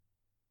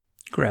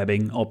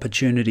Grabbing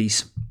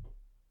opportunities.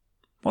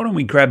 Why don't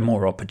we grab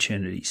more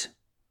opportunities?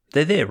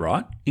 They're there,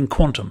 right? In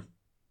quantum.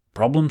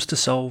 Problems to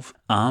solve,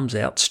 arms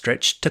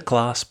outstretched to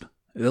clasp,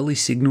 early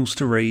signals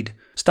to read,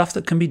 stuff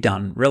that can be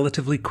done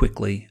relatively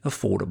quickly,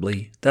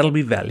 affordably, that'll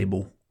be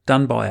valuable,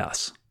 done by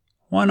us.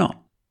 Why not?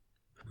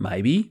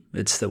 Maybe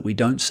it's that we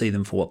don't see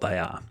them for what they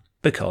are,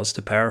 because,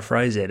 to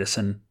paraphrase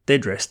Edison, they're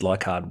dressed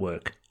like hard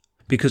work.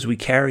 Because we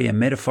carry a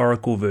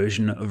metaphorical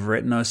version of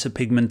retinosa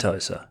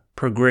pigmentosa,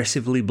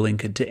 progressively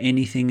blinkered to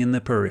anything in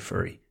the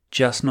periphery,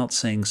 just not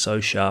seeing so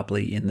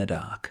sharply in the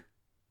dark.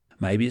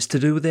 Maybe it's to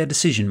do with our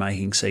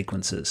decision-making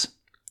sequences.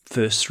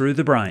 First through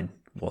the brain,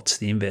 what's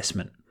the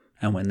investment?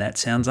 And when that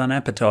sounds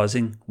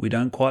unappetizing, we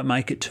don't quite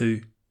make it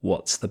to,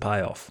 what's the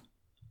payoff?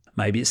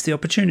 Maybe it's the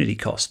opportunity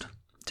cost.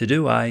 To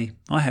do A,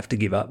 I have to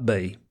give up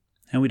B.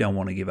 And we don't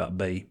want to give up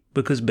B,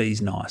 because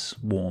B's nice,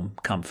 warm,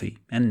 comfy,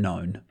 and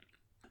known.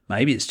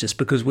 Maybe it's just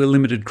because we're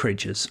limited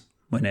creatures.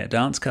 When our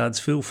dance cards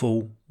feel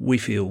full, we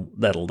feel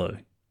that'll do.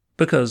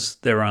 Because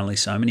there are only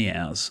so many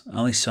hours,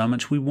 only so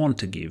much we want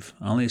to give,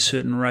 only a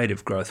certain rate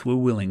of growth we're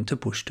willing to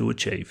push to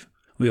achieve.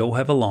 We all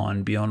have a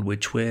line beyond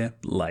which we're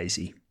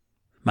lazy.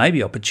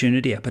 Maybe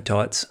opportunity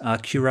appetites are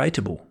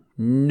curatable,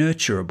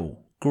 nurturable,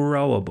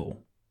 growable.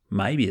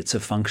 Maybe it's a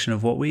function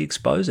of what we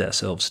expose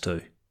ourselves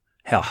to,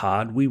 how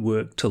hard we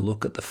work to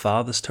look at the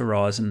farthest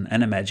horizon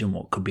and imagine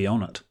what could be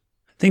on it.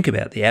 Think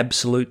about the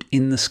absolute,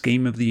 in the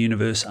scheme of the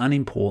universe,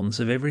 unimportance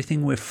of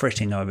everything we're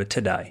fretting over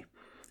today.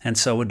 And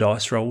so a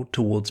dice roll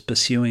towards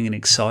pursuing an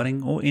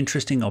exciting or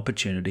interesting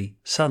opportunity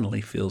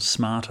suddenly feels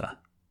smarter.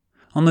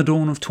 On the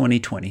dawn of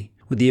 2020,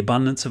 with the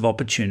abundance of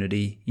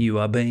opportunity you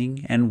are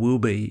being and will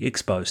be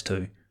exposed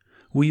to,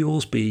 will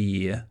yours be a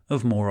year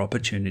of more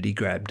opportunity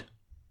grabbed?